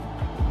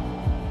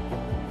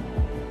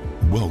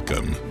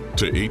Welcome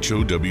to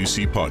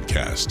HOWC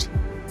Podcast.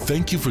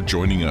 Thank you for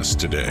joining us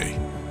today.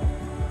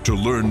 To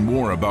learn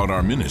more about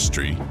our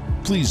ministry,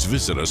 please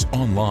visit us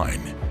online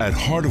at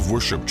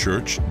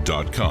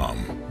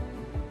heartofworshipchurch.com.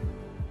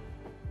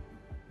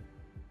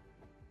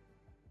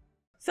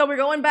 So we're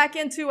going back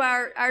into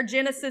our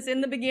Genesis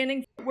in the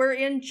beginning. We're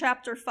in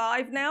chapter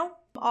 5 now.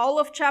 All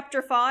of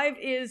chapter 5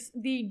 is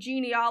the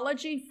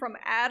genealogy from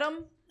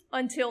Adam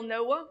until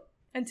Noah,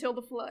 until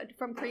the flood,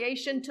 from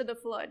creation to the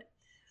flood.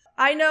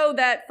 I know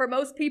that for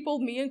most people,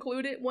 me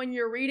included, when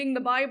you're reading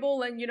the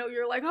Bible and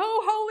you're like,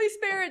 oh, Holy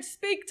Spirit,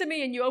 speak to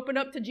me, and you open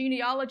up to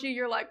genealogy,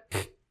 you're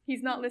like,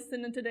 he's not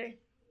listening today.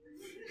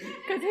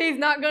 Because he's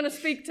not going to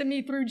speak to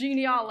me through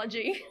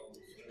genealogy.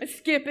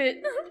 Skip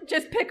it.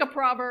 Just pick a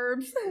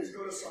Proverbs.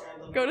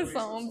 Go to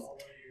Psalms.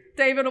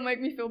 David will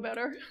make me feel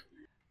better.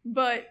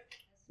 But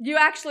you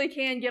actually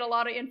can get a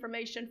lot of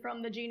information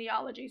from the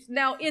genealogies.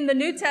 Now, in the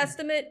New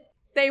Testament,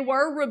 they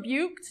were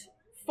rebuked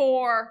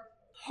for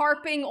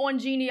harping on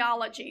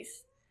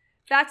genealogies.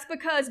 That's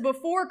because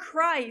before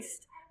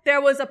Christ,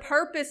 there was a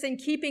purpose in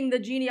keeping the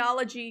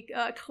genealogy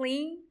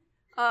clean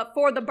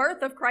for the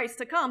birth of Christ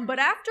to come. But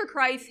after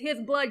Christ, his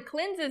blood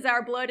cleanses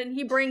our blood, and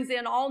he brings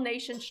in all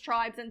nations,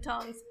 tribes, and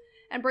tongues,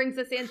 and brings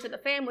us into the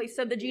family.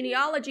 So the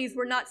genealogies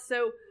were not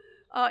so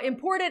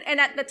important. And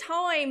at the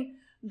time,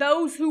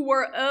 those who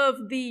were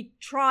of the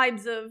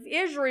tribes of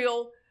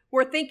Israel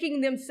were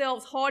thinking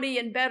themselves haughty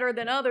and better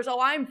than others. Oh,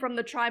 I'm from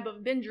the tribe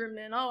of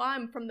Benjamin. Oh,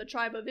 I'm from the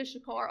tribe of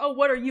Issachar. Oh,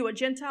 what are you, a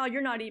Gentile?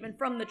 You're not even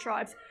from the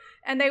tribes.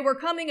 And they were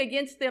coming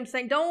against them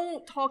saying,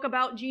 don't talk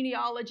about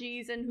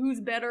genealogies and who's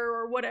better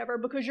or whatever,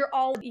 because you're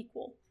all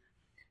equal.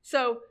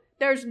 So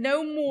there's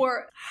no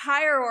more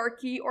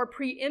hierarchy or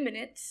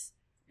preeminence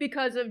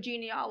because of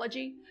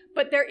genealogy.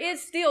 But there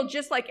is still,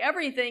 just like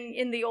everything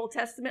in the Old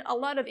Testament, a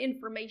lot of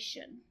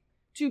information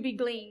to be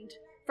gleaned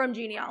from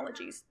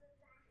genealogies.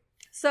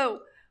 So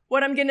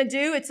what I'm going to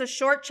do, it's a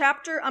short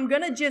chapter. I'm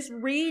going to just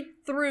read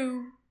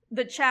through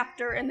the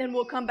chapter and then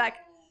we'll come back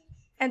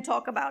and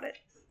talk about it.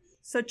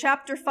 So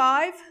chapter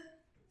 5,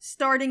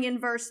 starting in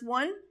verse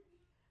 1.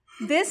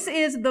 This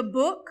is the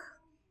book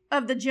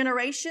of the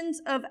generations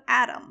of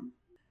Adam.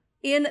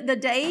 In the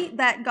day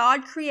that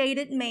God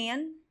created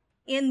man,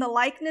 in the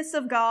likeness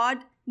of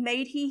God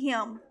made he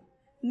him.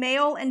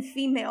 Male and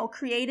female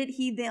created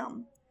he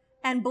them,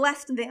 and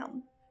blessed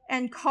them,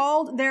 and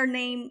called their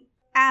name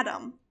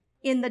Adam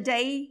in the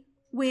day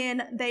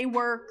when they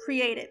were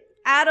created.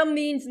 Adam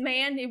means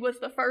man. He was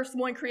the first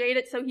one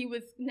created, so he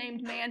was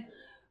named man.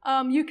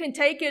 You can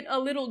take it a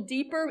little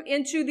deeper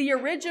into the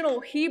original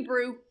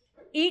Hebrew.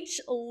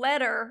 Each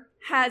letter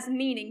has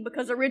meaning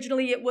because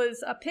originally it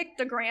was a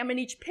pictogram and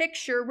each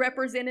picture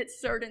represented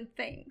certain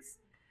things.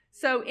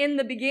 So in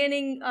the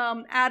beginning,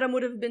 Adam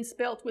would have been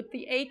spelt with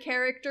the A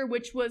character,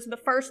 which was the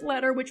first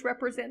letter, which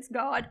represents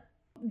God.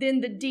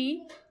 Then the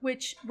D,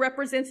 which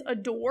represents a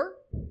door.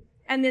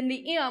 And then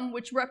the M,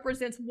 which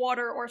represents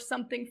water or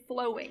something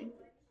flowing.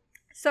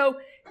 So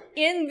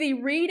in the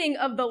reading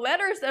of the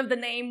letters of the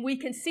name, we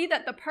can see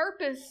that the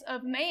purpose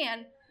of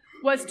man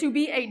was to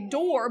be a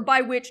door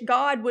by which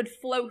God would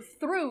flow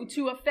through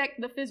to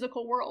affect the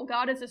physical world.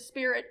 God is a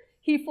spirit.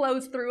 He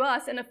flows through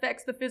us and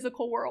affects the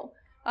physical world.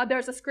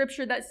 There's a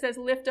scripture that says,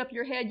 lift up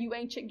your head, you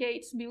ancient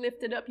gates, be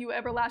lifted up, you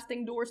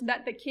everlasting doors,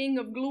 that the King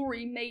of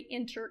glory may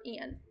enter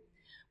in.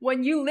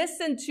 When you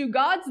listen to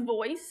God's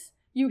voice,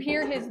 you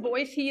hear his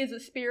voice. He is a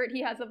spirit.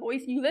 He has a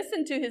voice. You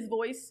listen to his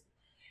voice,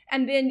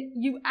 and then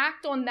you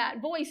act on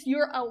that voice.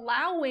 You're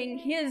allowing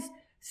his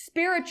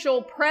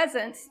spiritual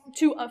presence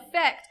to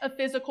affect a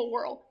physical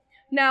world.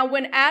 Now,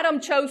 when Adam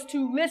chose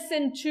to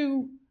listen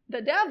to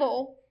the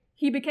devil,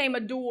 he became a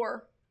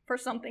door for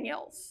something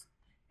else.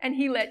 And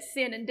he let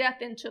sin and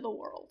death into the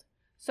world.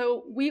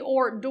 So we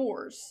are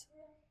doors.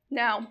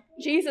 Now,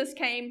 Jesus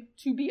came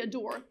to be a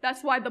door.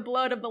 That's why the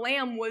blood of the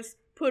Lamb was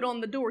put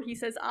on the door. He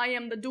says, I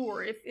am the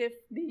door. If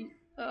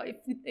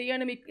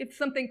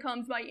something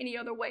comes by any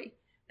other way,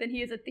 then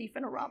he is a thief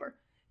and a robber.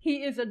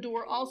 He is a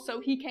door also.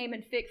 He came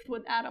and fixed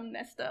what Adam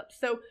messed up.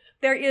 So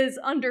there is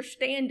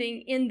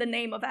understanding in the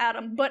name of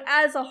Adam. But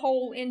as a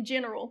whole, in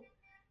general,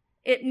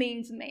 it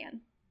means man.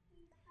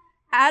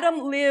 Adam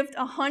lived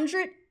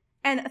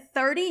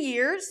 130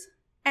 years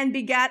and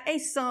begat a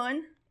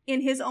son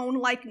in his own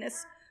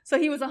likeness. So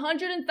he was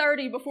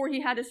 130 before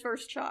he had his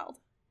first child.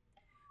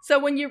 So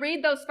when you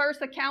read those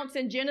first accounts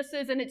in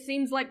Genesis and it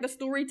seems like the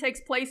story takes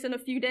place in a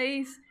few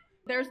days,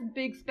 there's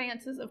big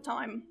spanses of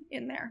time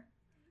in there.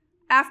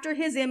 After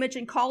his image,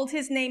 and called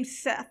his name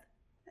Seth.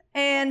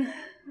 And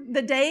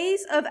the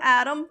days of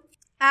Adam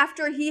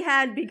after he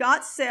had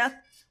begot Seth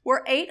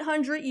were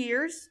 800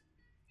 years,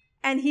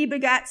 and he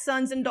begat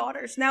sons and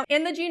daughters. Now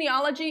in the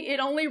genealogy, it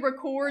only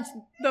records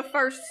the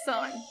first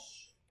son.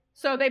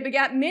 So they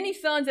begat many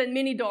sons and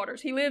many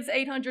daughters. He lives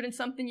 800 and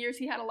something years.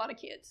 He had a lot of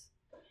kids.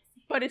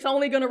 But it's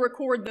only going to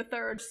record the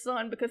third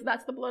son because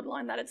that's the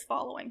bloodline that it's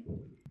following.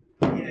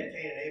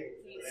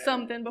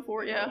 Something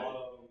before, yeah.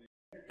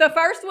 The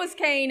first was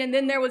Cain, and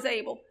then there was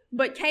Abel.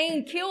 But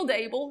Cain killed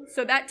Abel,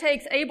 so that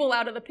takes Abel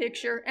out of the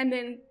picture. And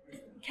then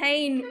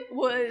Cain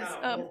was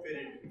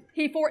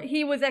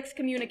he was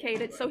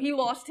excommunicated, so he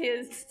lost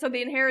his. So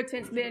the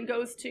inheritance then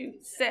goes to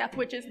Seth,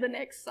 which is the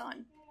next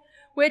son,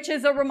 which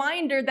is a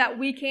reminder that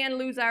we can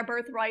lose our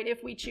birthright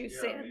if we choose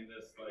sin. I mean,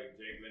 that's like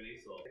Jacob and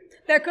Esau.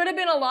 There could have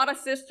been a lot of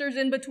sisters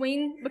in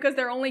between because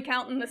they're only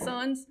counting the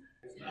sons.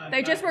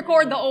 They just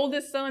record the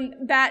oldest son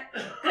that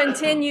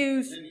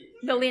continues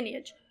the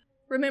lineage.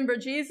 Remember,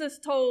 Jesus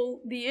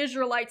told the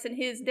Israelites in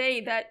his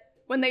day that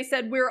when they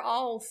said, we're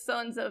all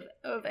sons of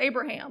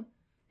Abraham.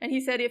 And he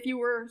said, if you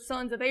were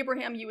sons of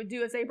Abraham, you would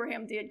do as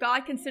Abraham did.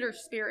 God considers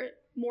spirit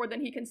more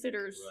than he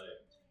considers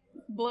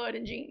blood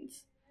and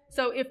genes.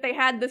 So if they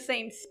had the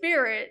same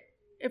spirit,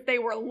 if they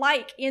were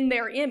like in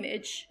their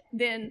image,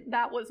 then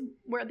that was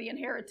where the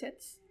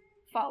inheritance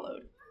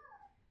followed.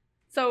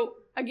 So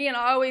again,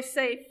 I always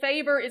say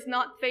favor is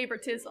not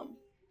favoritism.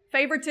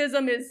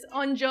 Favoritism is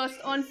unjust,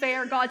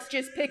 unfair. God's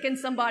just picking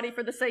somebody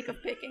for the sake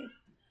of picking.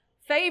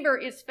 Favor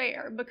is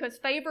fair because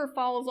favor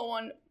falls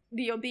on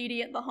the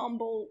obedient, the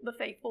humble, the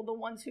faithful, the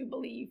ones who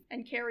believe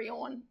and carry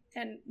on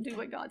and do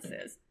what God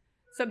says.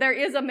 So there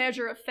is a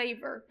measure of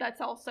favor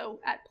that's also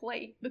at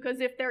play,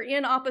 because if they're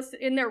in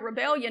their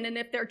rebellion, and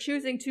if they're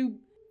choosing to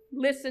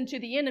listen to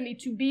the enemy,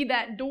 to be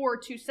that door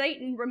to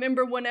Satan.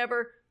 Remember,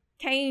 whenever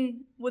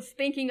Cain was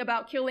thinking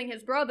about killing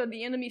his brother,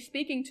 the enemy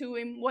speaking to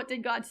him, what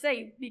did God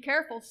say? Be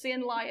careful,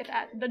 sin lieth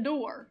at the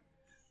door.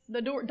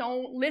 The door,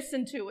 don't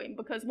listen to him,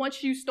 because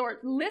once you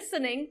start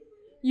listening,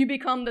 you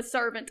become the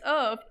servant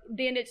of,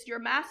 then it's your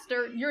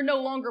master. You're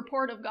no longer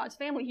part of God's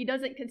family. He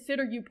doesn't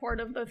consider you part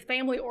of the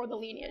family or the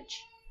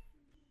lineage.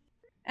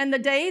 And the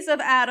days of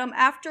Adam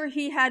after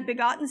he had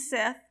begotten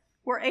Seth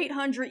were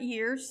 800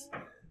 years,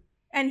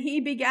 and he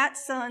begat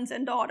sons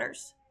and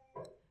daughters.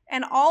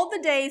 And all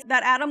the days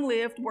that Adam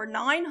lived were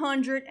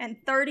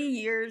 930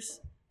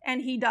 years,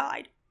 and he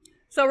died.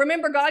 So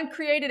remember, God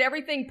created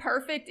everything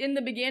perfect in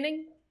the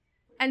beginning.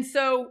 And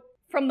so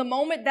from the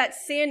moment that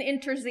sin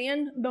enters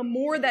in, the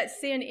more that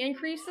sin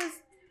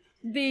increases,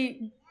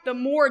 the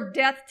more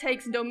death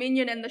takes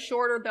dominion and the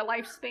shorter the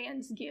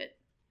lifespans get.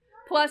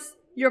 Plus,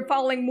 you're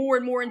falling more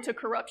and more into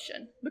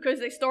corruption because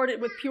they started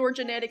with pure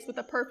genetics with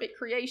a perfect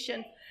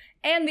creation.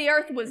 And the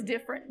earth was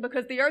different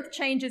because the earth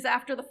changes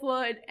after the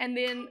flood, and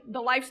then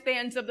the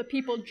lifespans of the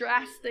people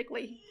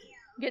drastically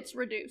gets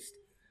reduced.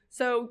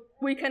 So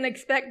we can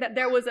expect that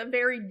there was a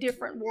very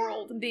different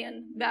world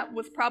then that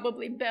was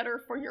probably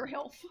better for your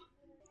health.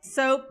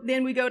 So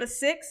then we go to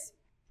 6.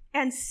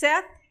 And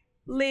Seth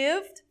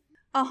lived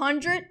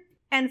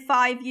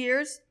 105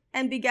 years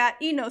and begat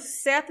Enos.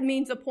 Seth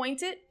means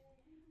appointed.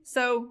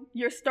 So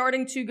you're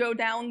starting to go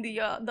down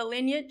the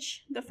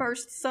lineage. The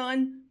first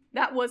son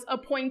that was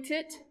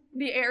appointed,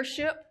 the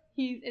heirship,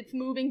 it's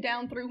moving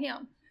down through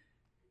him.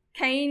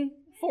 Cain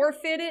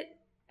forfeited,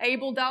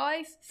 Abel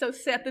dies, so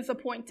Seth is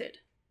appointed.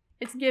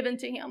 It's given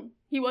to him.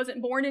 He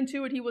wasn't born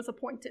into it, he was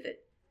appointed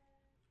it.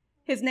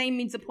 His name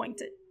means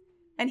appointed.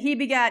 And he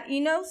begat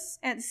Enos,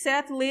 and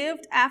Seth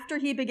lived after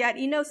he begat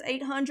Enos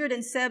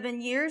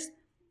 807 years,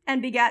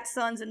 and begat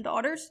sons and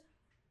daughters.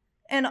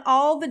 And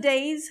all the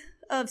days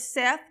of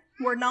Seth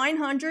were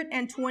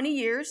 920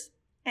 years,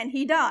 and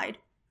he died.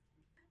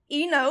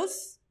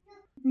 Enos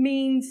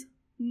means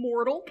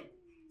mortal.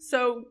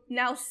 So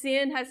now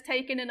sin has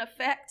taken an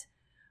effect.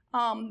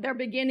 They're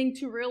beginning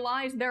to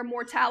realize their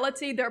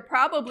mortality. They're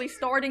probably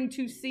starting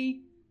to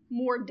see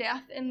more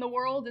death in the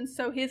world. And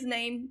so his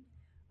name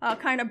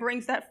kind of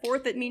brings that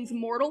forth. It means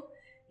mortal.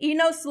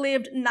 Enos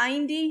lived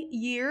 90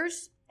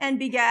 years and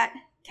begat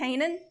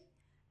Canaan.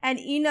 And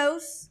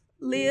Enos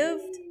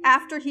lived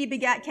after he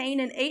begat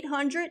Canaan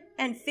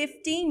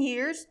 815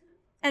 years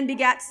and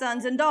begat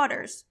sons and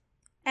daughters.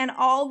 And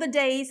all the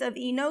days of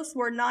Enos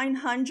were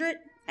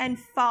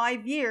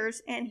 905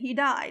 years, and he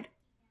died.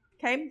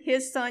 Okay,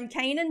 his son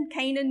Canaan.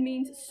 Canaan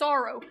means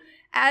sorrow.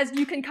 As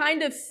you can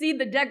kind of see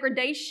the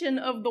degradation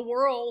of the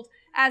world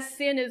as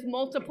sin is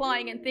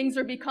multiplying and things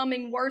are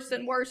becoming worse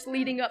and worse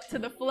leading up to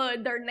the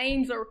flood, their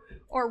names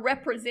are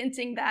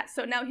representing that.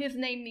 So now his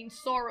name means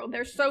sorrow.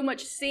 There's so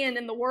much sin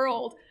in the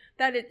world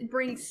that it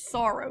brings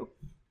sorrow.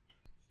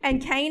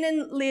 And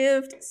Canaan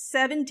lived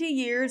 70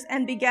 years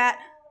and begat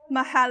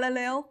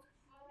Mahalalel.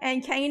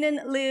 And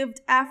Canaan lived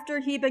after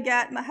he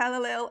begat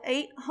Mahalalel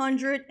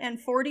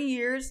 840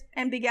 years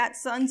and begat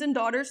sons and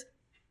daughters.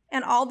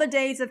 And all the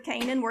days of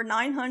Canaan were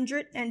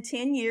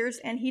 910 years,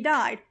 and he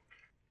died.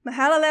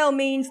 Mahalalel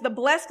means the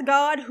blessed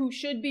God who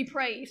should be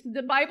praised.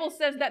 The Bible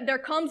says that there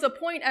comes a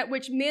point at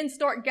which men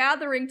start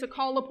gathering to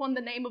call upon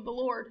the name of the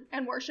Lord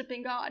and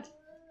worshiping God.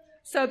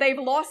 So they've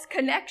lost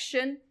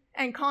connection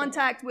and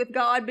contact with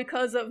God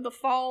because of the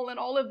fall and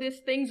all of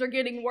these things are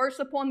getting worse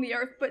upon the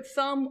earth, but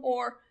some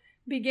are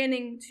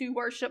beginning to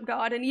worship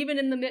God. And even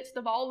in the midst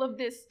of all of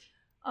this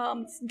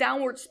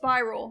downward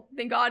spiral,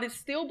 then God is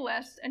still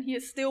blessed and he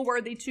is still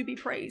worthy to be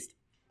praised.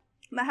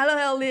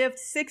 Mahalalel lived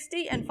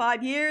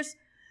 65 years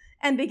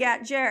and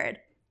begat Jared.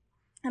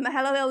 And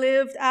Mahalalel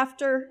lived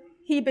after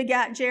he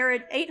begat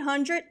Jared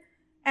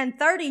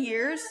 830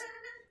 years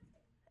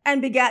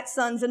and begat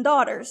sons and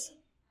daughters.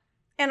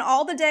 And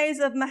all the days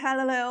of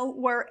Mahalalel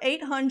were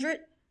 800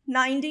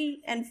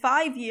 90 and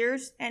 5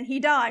 years, and he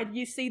died.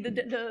 You see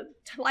the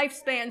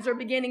lifespans are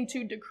beginning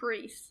to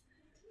decrease.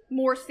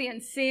 More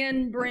sin.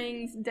 Sin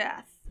brings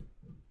death.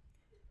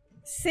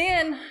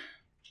 Sin,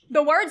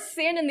 the word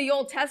sin in the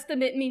Old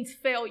Testament means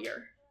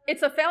failure.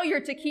 It's a failure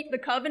to keep the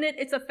covenant.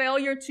 It's a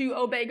failure to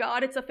obey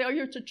God. It's a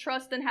failure to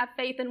trust and have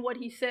faith in what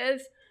he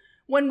says.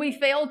 When we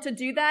fail to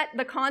do that,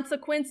 the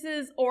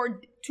consequences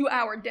are to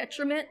our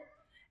detriment,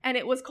 and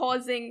it was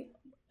causing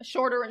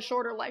shorter and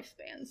shorter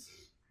lifespans.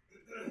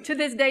 To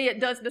this day, it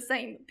does the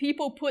same.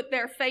 People put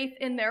their faith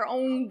in their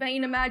own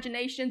vain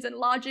imaginations and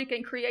logic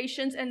and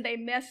creations, and they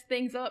mess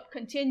things up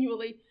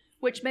continually,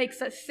 which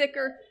makes us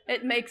sicker.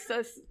 It makes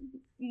us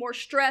more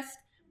stressed.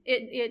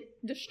 It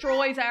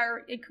destroys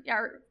our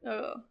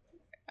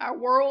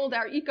world,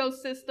 our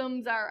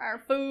ecosystems,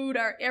 our food,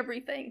 our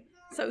everything.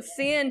 So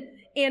sin,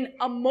 in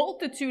a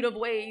multitude of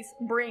ways,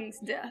 brings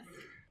death.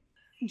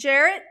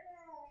 Jared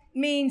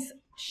means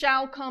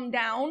shall come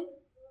down.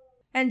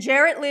 And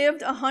Jared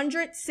lived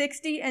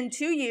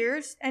 162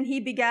 years, and he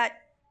begat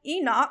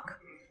Enoch.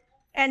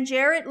 And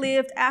Jared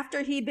lived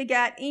after he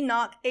begat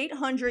Enoch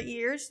 800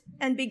 years,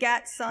 and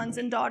begat sons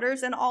and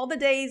daughters. And all the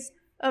days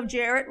of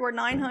Jared were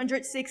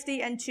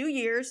 962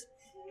 years,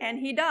 and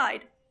he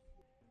died.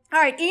 All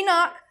right,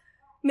 Enoch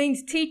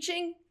means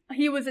teaching.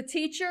 He was a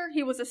teacher.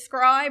 He was a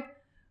scribe.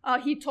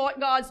 He taught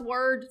God's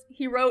word.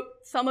 He wrote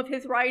some of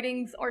his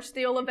writings are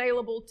still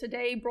available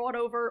today, brought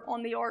over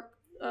on the ark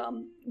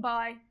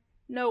by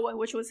Noah,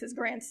 which was his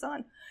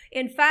grandson.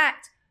 In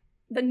fact,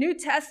 the New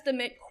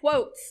Testament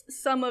quotes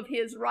some of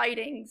his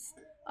writings.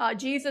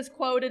 Jesus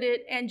quoted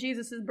it, and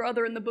Jesus'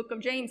 brother in the book of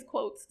James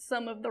quotes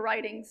some of the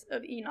writings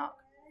of Enoch.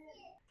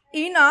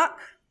 Enoch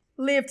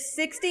lived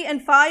 60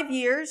 and 5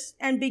 years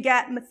and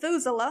begat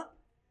Methuselah.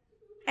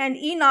 And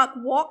Enoch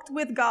walked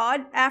with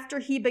God after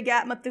he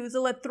begat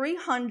Methuselah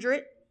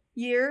 300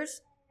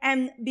 years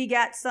and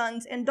begat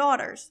sons and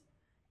daughters.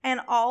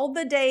 And all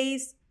the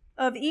days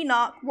of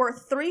Enoch were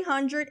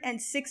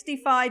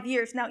 365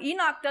 years. Now,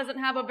 Enoch doesn't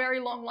have a very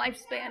long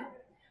lifespan,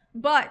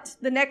 but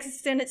the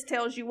next sentence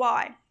tells you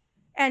why.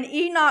 And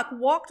Enoch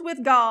walked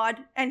with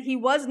God, and he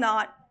was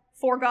not,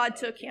 for God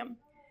took him.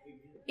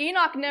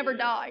 Enoch never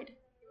died.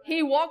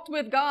 He walked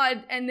with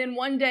God, and then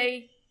one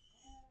day,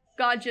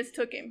 God just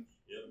took him.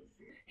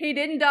 He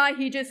didn't die,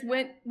 he just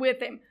went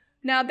with him.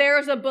 Now, there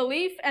is a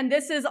belief, and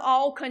this is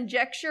all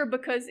conjecture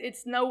because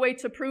it's no way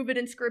to prove it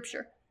in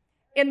Scripture.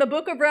 In the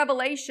book of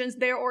Revelations,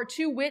 there are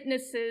two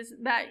witnesses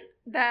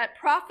that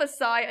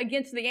prophesy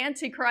against the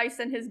Antichrist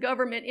and his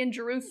government in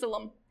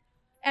Jerusalem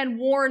and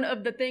warn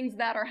of the things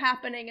that are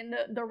happening and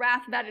the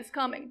wrath that is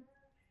coming.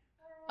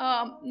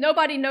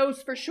 Nobody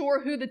knows for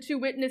sure who the two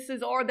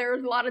witnesses are.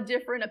 There's a lot of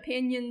different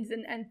opinions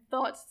and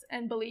thoughts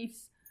and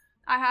beliefs.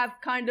 I have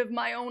kind of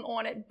my own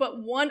on it.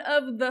 But one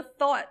of the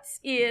thoughts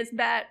is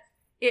that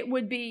it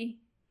would be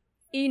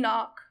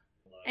Enoch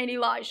and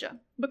Elijah,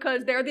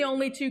 because they're the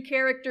only two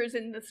characters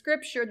in the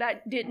Scripture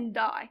that didn't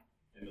die.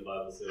 And the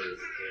Bible says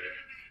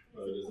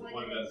that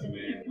disappointment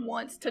man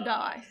wants to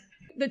die.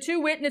 The two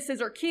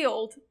witnesses are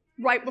killed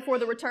right before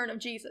the return of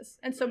Jesus.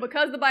 And so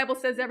because the Bible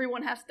says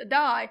everyone has to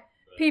die,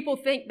 people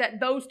think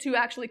that those two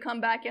actually come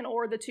back and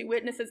are the two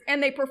witnesses,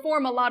 and they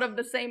perform a lot of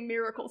the same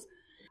miracles.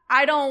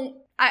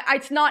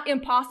 It's not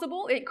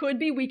impossible. It could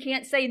be. We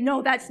can't say,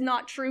 no, that's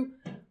not true,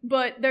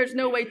 but there's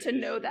no way to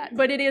know that.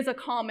 But it is a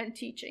common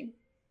teaching.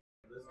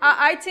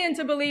 I tend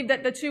to believe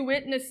that the two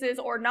witnesses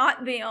are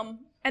not them,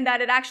 and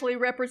that it actually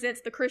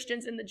represents the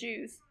Christians and the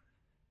Jews.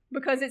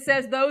 Because it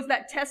says those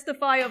that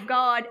testify of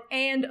God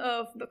and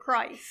of the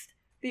Christ.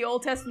 The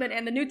Old Testament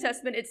and the New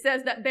Testament, it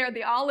says that they're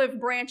the olive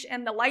branch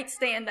and the light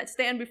stand that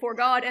stand before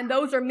God, and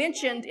those are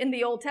mentioned in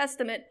the Old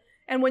Testament.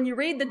 And when you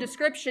read the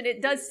description,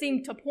 it does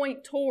seem to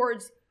point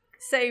towards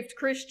saved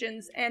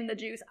Christians and the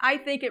Jews. I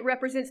think it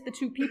represents the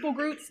two people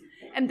groups,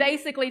 and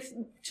basically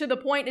to the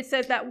point it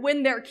says that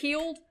when they're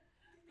killed,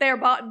 their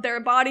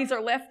bodies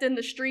are left in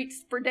the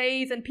streets for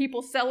days, and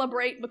people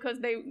celebrate because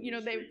they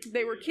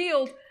were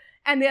killed,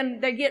 and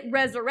then they get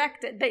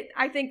resurrected.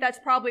 I think that's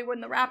probably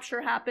when the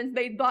rapture happens.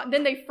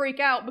 Then they freak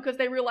out because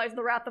they realize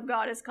the wrath of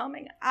God is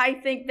coming. I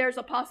think there's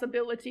a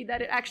possibility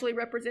that it actually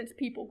represents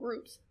people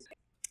groups.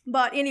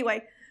 But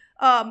anyway,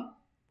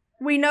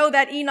 we know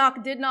that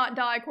Enoch did not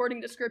die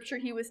according to Scripture.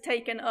 He was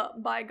taken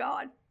up by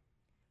God.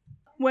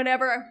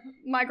 Whenever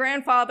my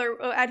grandfather,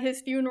 at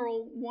his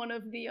funeral, one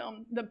of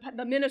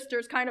the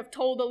ministers kind of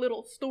told a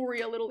little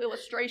story, a little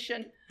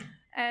illustration,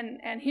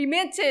 and he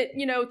meant it,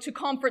 to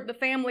comfort the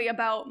family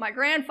about my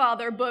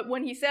grandfather, but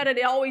when he said it,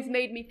 it always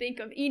made me think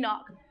of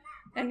Enoch.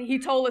 And he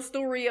told a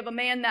story of a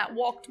man that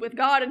walked with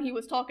God, and he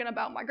was talking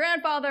about my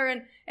grandfather,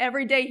 and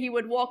every day he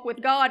would walk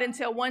with God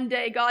until one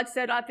day God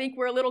said, I think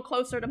we're a little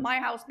closer to my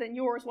house than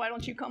yours. Why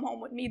don't you come home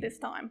with me this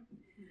time?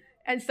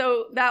 And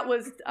so that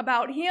was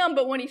about him,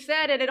 but when he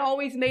said it, it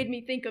always made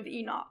me think of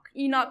Enoch.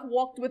 Enoch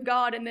walked with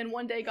God, and then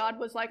one day God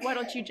was like, why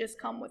don't you just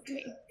come with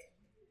me?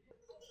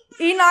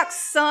 Enoch's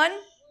son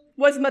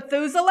was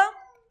Methuselah.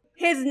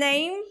 His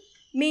name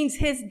means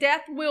his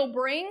death will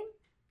bring.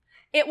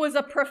 It was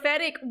a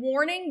prophetic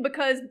warning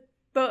because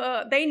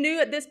They knew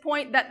at this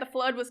point that the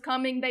flood was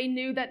coming. They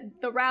knew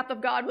that the wrath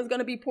of God was going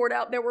to be poured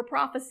out. There were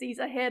prophecies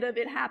ahead of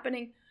it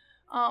happening,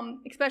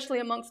 especially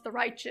amongst the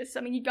righteous.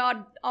 I mean,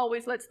 God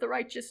always lets the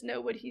righteous know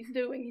what he's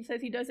doing. He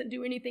says he doesn't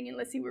do anything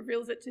unless he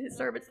reveals it to his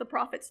servants, the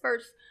prophets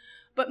first.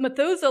 But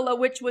Methuselah,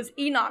 which was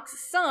Enoch's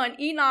son,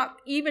 Enoch,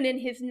 even in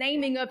his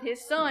naming of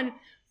his son,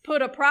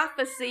 put a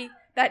prophecy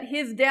that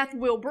his death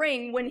will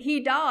bring when he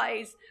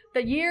dies.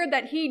 The year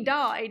that he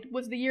died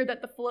was the year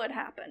that the flood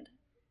happened.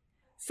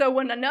 So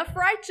when enough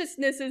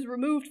righteousness is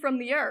removed from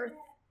the earth,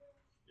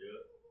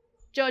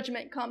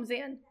 judgment comes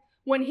in.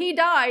 When he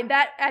died,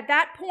 at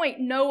that point,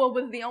 Noah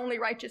was the only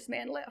righteous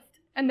man left.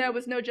 And there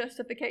was no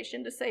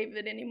justification to save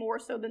it anymore,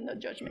 so then the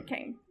judgment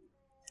came.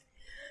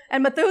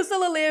 And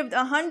Methuselah lived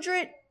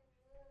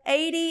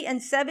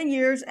 187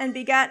 years and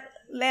begat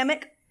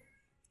Lamech.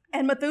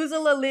 And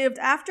Methuselah lived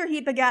after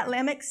he begat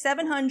Lamech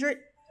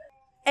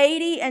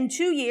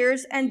 782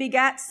 years and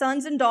begat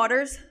sons and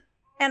daughters.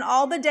 And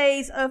all the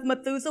days of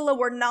Methuselah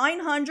were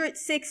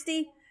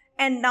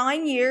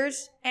 969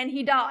 years, and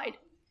he died.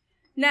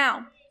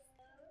 Now,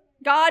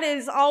 God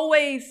is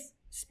always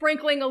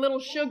sprinkling a little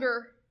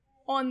sugar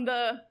on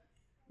the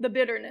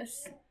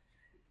bitterness.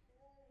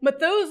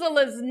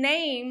 Methuselah's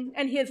name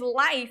and his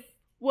life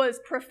was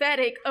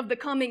prophetic of the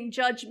coming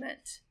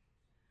judgment.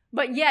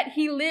 But yet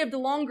he lived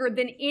longer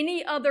than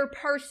any other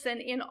person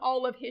in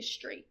all of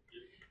history.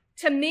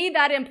 To me,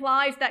 that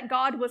implies that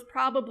God was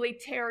probably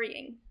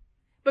tarrying.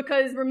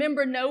 Because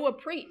remember, Noah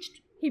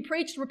preached. He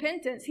preached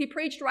repentance. He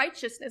preached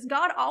righteousness.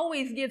 God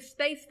always gives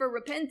space for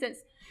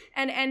repentance.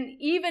 And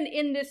even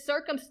in this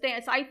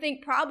circumstance, I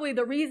think probably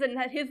the reason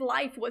that his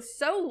life was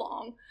so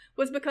long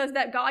was because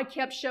that God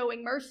kept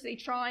showing mercy,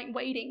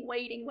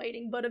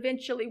 waiting. But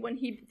eventually when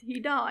he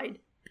died,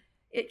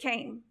 it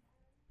came.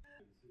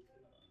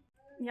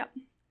 Yep.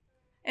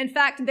 In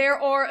fact,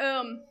 there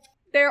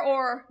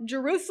are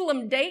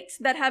Jerusalem dates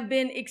that have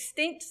been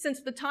extinct since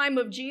the time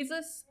of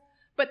Jesus,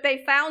 but they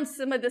found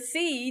some of the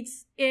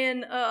seeds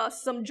in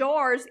some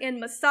jars in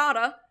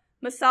Masada.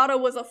 Masada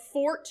was a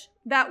fort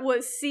that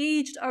was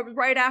sieged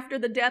right after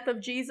the death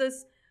of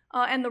Jesus,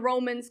 and the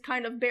Romans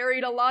kind of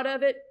buried a lot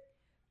of it.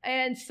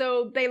 And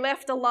so they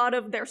left a lot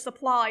of their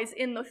supplies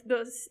in the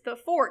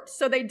fort.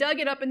 So they dug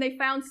it up and they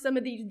found some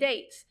of these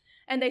dates.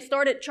 And they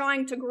started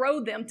trying to grow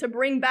them to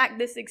bring back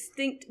this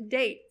extinct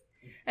date.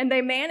 And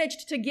they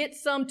managed to get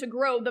some to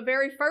grow. The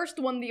very first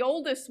one, the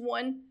oldest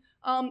one,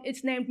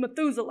 it's named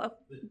Methuselah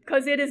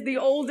because it is the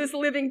oldest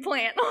living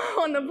plant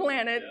on the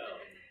planet.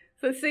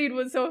 The seed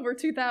was over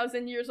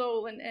 2,000 years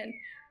old and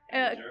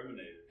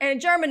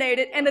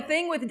germinated. And the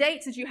thing with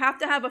dates is you have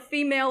to have a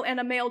female and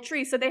a male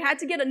tree. So they had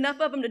to get enough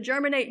of them to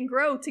germinate and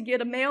grow to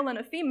get a male and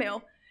a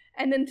female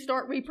and then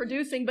start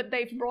reproducing. But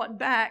they've brought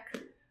back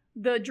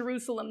the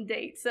Jerusalem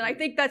dates. And I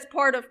think that's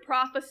part of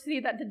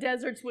prophecy that the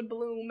deserts would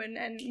bloom.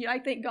 And you know, I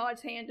think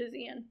God's hand is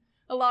in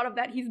a lot of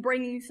that. He's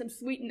bringing some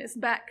sweetness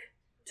back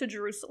to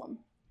Jerusalem.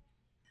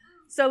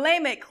 So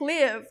Lamech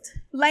lived.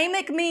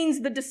 Lamech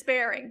means the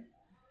despairing.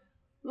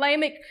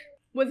 Lamech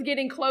was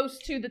getting close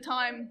to the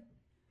time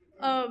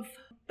of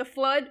the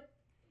flood.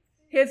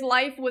 His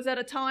life was at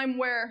a time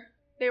where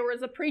there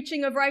was a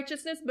preaching of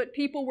righteousness, but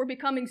people were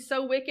becoming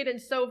so wicked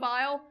and so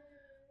vile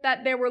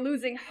that they were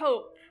losing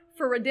hope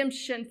for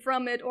redemption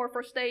from it or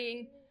for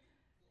staying.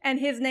 And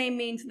his name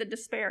means the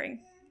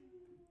despairing.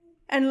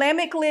 And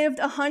Lamech lived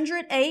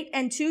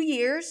 108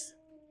 years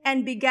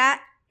and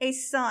begat a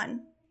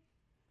son.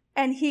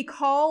 And he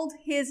called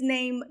his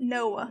name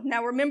Noah.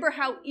 Now remember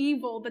how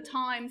evil the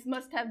times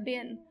must have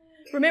been.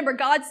 Remember,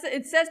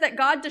 it says that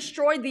God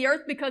destroyed the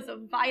earth because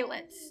of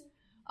violence.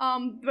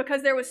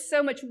 Because there was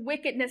so much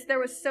wickedness, there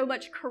was so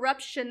much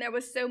corruption, there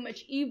was so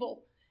much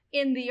evil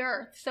in the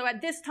earth. So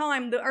at this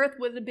time, the earth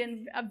would have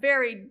been a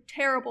very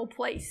terrible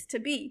place to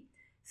be.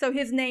 So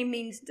his name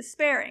means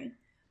despairing.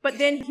 But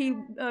then he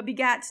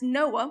begats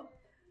Noah,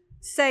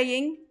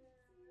 saying,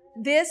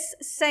 "This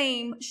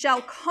same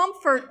shall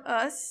comfort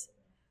us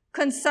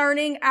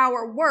concerning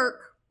our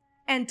work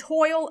and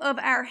toil of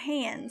our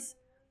hands,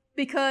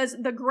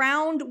 because the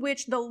ground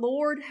which the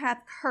Lord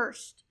hath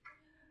cursed."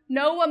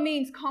 Noah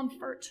means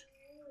comfort.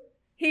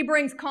 He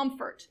brings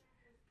comfort.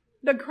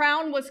 The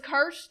ground was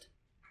cursed.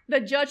 The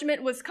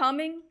judgment was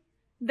coming.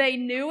 They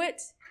knew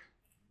it.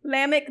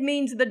 Lamech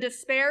means the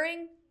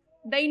despairing.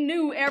 They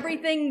knew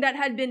everything that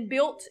had been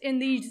built in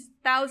these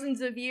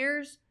thousands of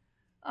years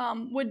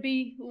would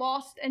be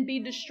lost and be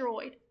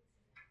destroyed.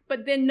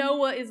 But then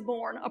Noah is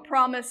born, a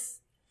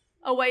promise,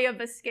 a way of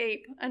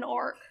escape, an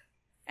ark,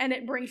 and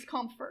it brings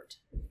comfort.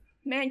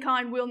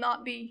 Mankind will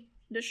not be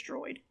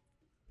destroyed.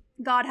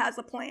 God has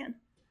a plan.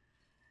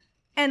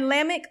 And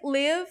Lamech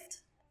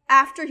lived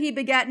after he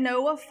begat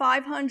Noah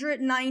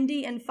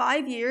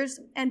 595 years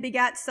and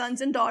begat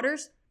sons and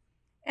daughters.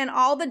 And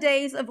all the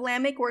days of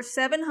Lamech were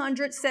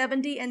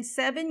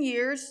 777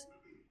 years,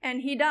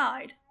 and he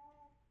died.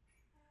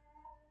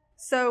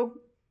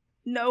 So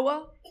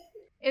Noah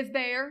is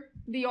there,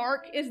 the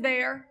ark is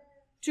there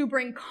to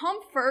bring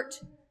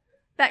comfort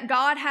that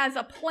God has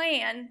a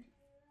plan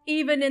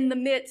even in the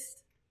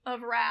midst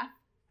of wrath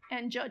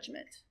and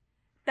judgment.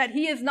 That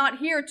he is not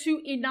here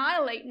to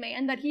annihilate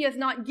man, that he has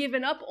not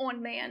given up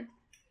on man,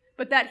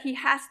 but that he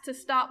has to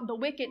stop the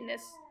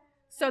wickedness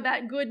so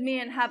that good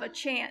men have a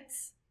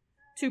chance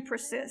to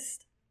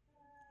persist.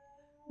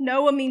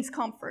 Noah means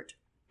comfort.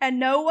 And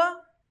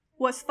Noah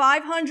was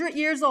 500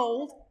 years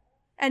old,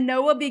 and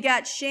Noah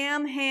begat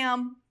Shem,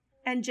 Ham,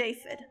 and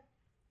Japheth.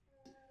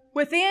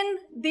 Within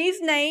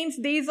these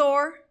names, these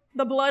are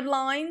the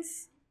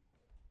bloodlines,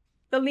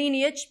 the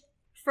lineage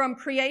from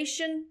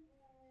creation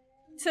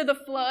to the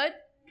flood.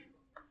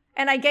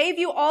 And I gave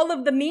you all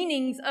of the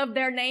meanings of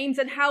their names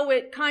and how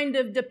it kind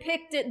of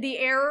depicted the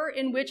era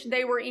in which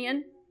they were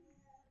in.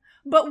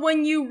 But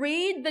when you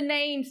read the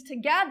names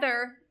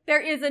together,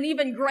 there is an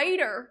even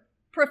greater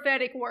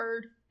prophetic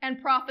word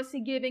and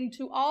prophecy giving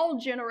to all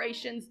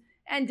generations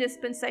and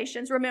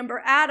dispensations.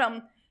 Remember,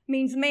 Adam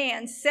means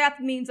man, Seth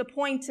means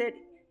appointed,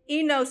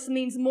 Enos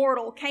means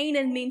mortal,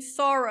 Canaan means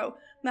sorrow,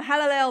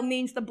 Mahalalel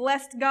means the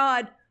blessed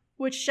God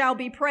which shall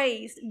be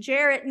praised,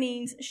 Jared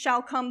means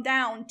shall come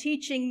down,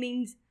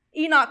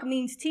 Enoch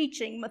means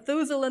teaching,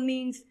 Methuselah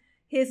means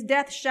his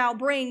death shall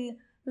bring,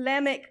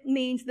 Lamech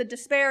means the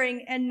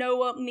despairing, and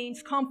Noah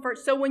means comfort.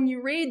 So when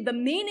you read the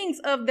meanings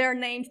of their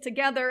names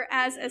together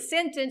as a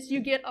sentence, you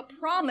get a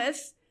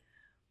promise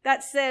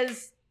that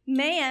says,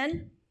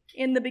 man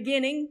in the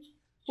beginning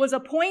was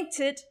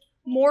appointed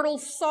mortal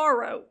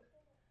sorrow,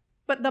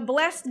 but the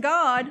blessed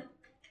God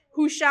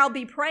who shall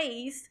be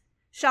praised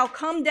shall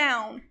come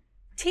down,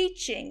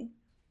 teaching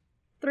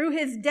through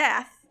his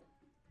death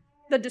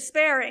the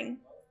despairing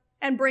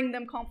and bring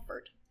them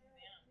comfort.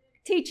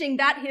 Teaching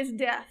that his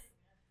death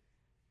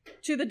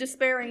to the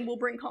despairing will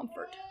bring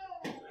comfort.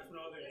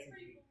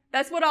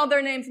 That's what all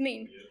their names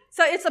mean.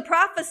 So it's a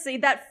prophecy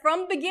that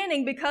from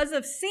beginning, because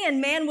of sin,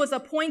 man was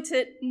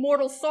appointed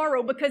mortal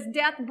sorrow because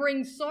death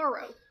brings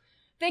sorrow.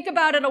 Think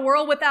about it, a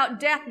world without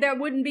death, there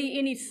wouldn't be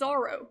any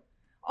sorrow.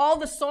 All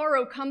the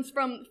sorrow comes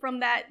from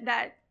that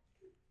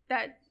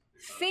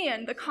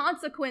sin, the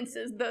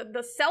consequences,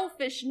 the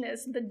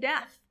selfishness, the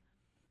death.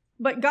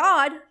 But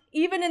God,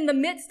 even in the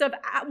midst of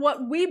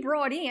what we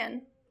brought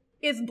in,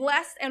 is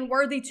blessed and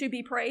worthy to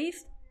be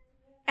praised.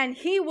 And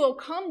he will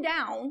come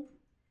down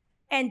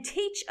and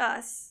teach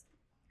us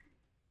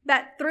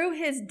that through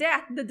his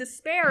death, the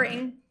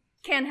despairing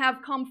can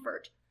have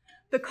comfort.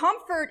 The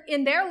comfort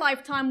in their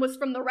lifetime was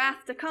from the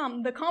wrath to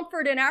come. The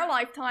comfort in our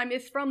lifetime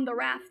is from the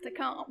wrath to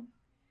come.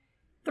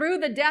 Through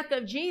the death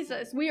of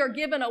Jesus, we are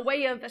given a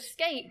way of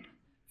escape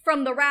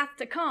from the wrath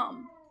to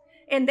come.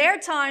 In their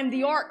time,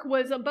 the ark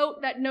was a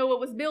boat that Noah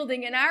was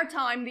building. In our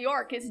time, the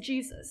ark is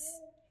Jesus.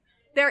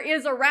 There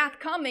is a wrath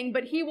coming,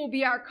 but he will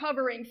be our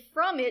covering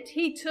from it.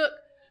 He took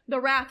the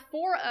wrath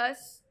for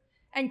us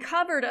and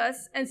covered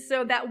us, and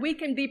so that we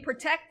can be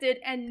protected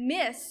and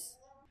miss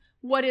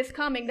what is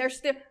coming. There's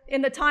still,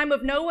 in the time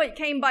of Noah, it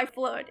came by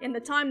flood. In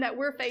the time that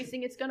we're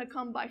facing, it's going to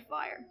come by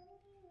fire.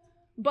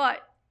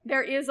 But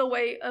there is a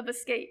way of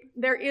escape.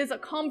 There is a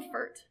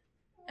comfort,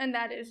 and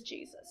that is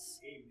Jesus.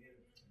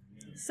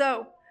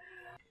 So,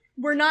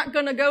 we're not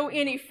going to go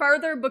any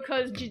further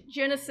because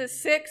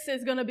Genesis 6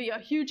 is going to be a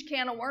huge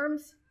can of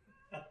worms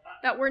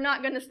that we're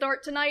not going to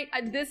start tonight.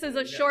 This is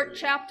a short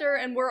chapter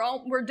and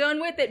we're done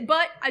with it.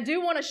 But I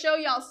do want to show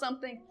y'all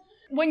something.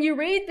 When you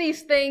read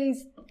these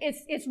things,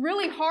 it's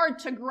really hard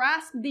to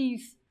grasp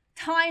these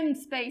time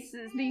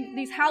spaces,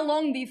 these how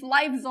long these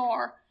lives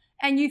are.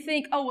 And you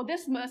think, oh, well,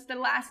 this must have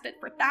lasted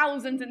for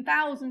thousands and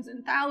thousands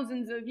and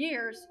thousands of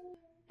years.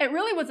 It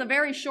really was a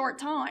very short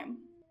time.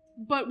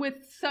 But with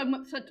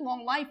such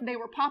long life, they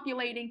were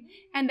populating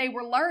and they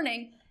were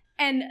learning.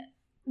 And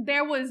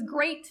there was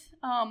great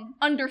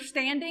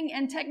understanding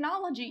and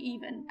technology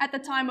even at the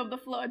time of the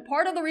flood.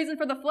 Part of the reason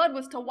for the flood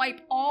was to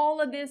wipe all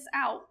of this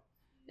out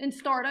and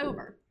start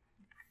over.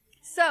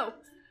 So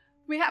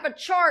we have a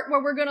chart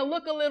where we're going to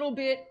look a little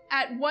bit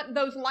at what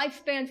those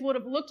lifespans would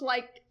have looked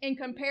like in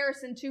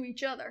comparison to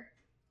each other.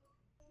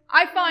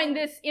 I find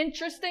this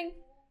interesting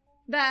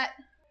that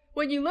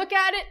when you look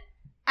at it,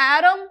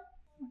 Adam,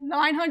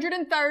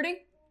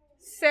 930,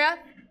 Seth,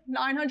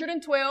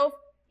 912,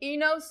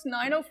 Enos,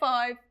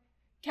 905,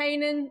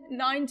 Canaan,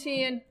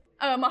 910,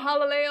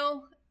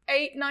 Mahalalel,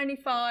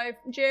 895,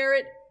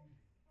 Jared,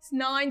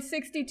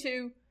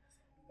 962,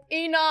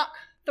 Enoch,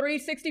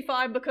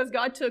 365 because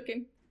God took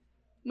him,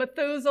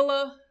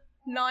 Methuselah,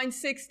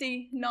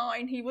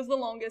 969, he was the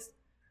longest,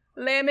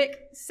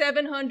 Lamech,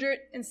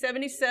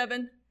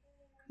 777,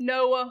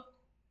 Noah,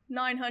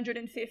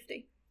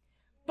 950.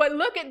 But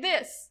look at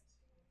this.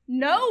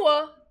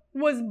 Noah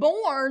was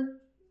born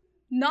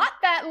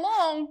not that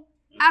long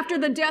after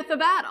the death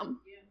of Adam.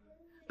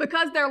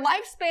 Because their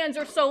lifespans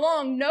are so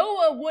long,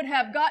 Noah would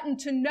have gotten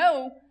to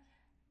know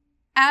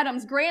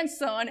Adam's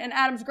grandson, and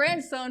Adam's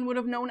grandson would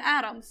have known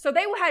Adam. So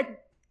they had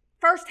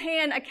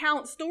first-hand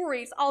account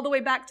stories all the way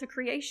back to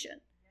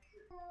creation.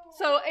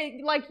 So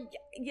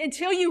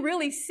until you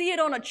really see it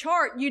on a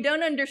chart, you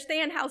don't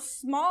understand how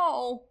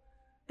small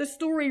the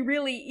story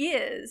really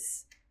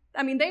is.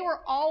 I mean, they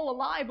were all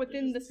alive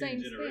within the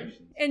same span.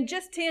 In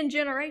just 10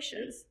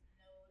 generations.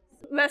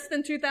 Less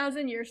than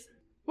 2,000 years.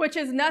 which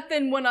is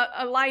nothing when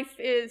a life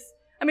is,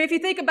 I mean, if you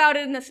think about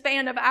it in the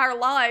span of our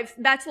lives,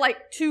 that's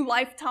like 2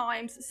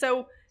 lifetimes.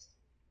 So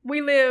we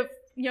live,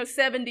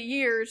 70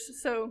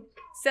 years. So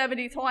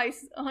 70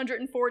 twice,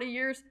 140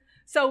 years.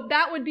 So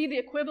that would be the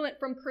equivalent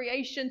from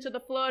creation to the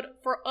flood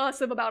for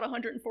us of about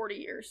 140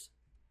 years.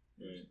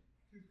 Right.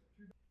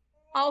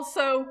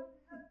 Also,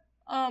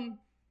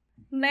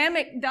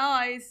 Lamech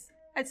dies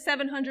at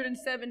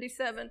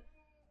 777.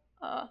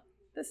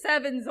 The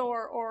sevens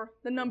or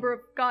the number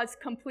of God's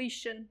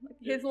completion.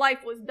 His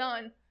life was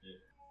done.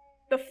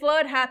 The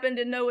flood happened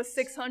in Noah's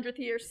 600th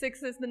year.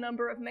 6 is the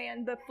number of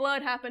man. The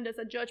flood happened as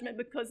a judgment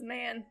because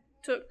man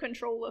took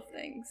control of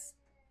things.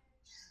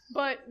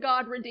 But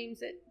God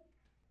redeems it.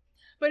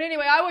 But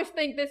anyway, I always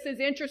think this is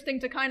interesting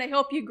to kind of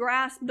help you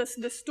grasp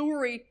the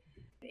story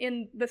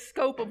in the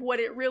scope of what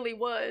it really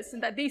was,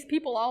 and that these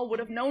people all would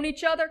have known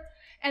each other.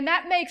 And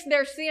that makes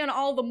their sin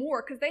all the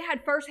more, because they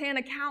had firsthand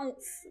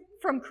accounts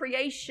from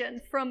creation,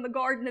 from the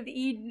Garden of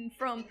Eden,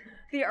 from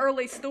the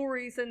early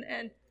stories,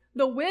 and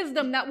the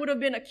wisdom that would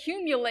have been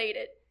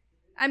accumulated.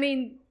 I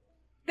mean,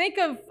 think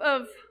of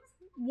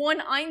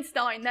one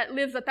Einstein that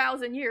lives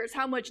 1,000 years,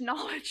 how much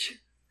knowledge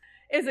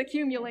is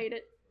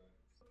accumulated.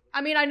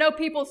 I mean, I know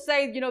people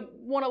say,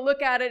 want to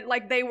look at it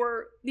like they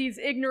were these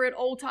ignorant,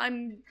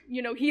 old-time,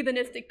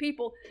 heathenistic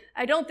people.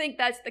 I don't think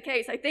that's the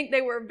case. I think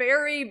they were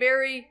very,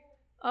 very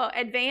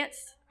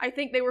advanced. I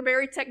think they were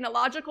very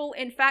technological.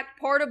 In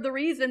fact, part of the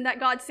reason that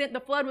God sent the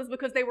flood was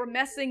because they were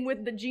messing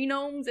with the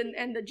genomes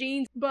and the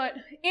genes. But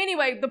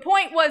anyway, the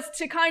point was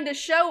to kind of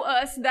show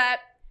us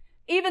that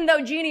even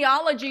though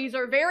genealogies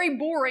are very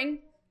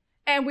boring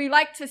and we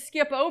like to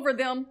skip over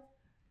them,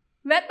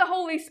 let the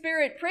Holy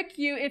Spirit prick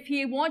you if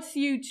He wants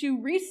you to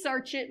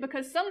research it,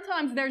 because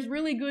sometimes there's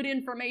really good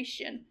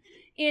information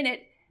in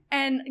it.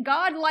 And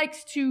God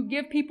likes to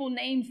give people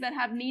names that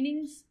have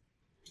meanings.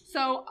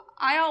 So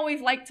I always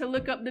like to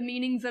look up the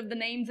meanings of the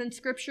names in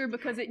Scripture,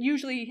 because it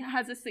usually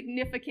has a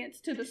significance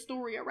to the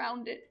story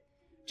around it.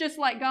 Just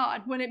like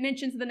God, when it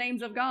mentions the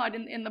names of God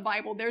in the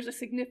Bible, there's a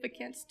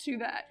significance to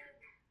that.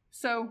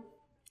 So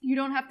you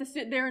don't have to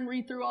sit there and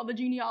read through all the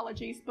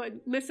genealogies, but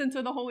listen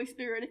to the Holy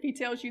Spirit. If He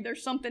tells you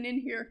there's something in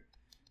here,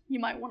 you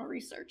might want to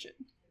research it.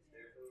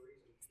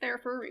 It's there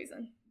for a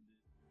reason.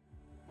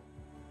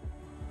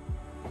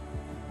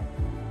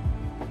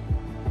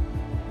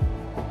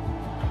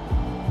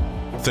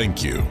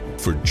 Thank you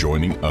for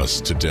joining us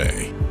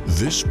today.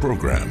 This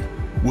program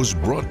was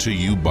brought to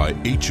you by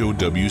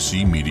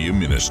HOWC Media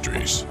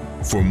Ministries.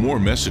 For more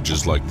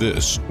messages like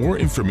this or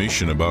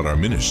information about our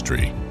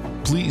ministry,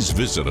 please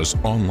visit us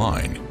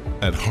online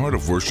at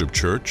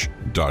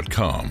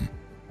heartofworshipchurch.com.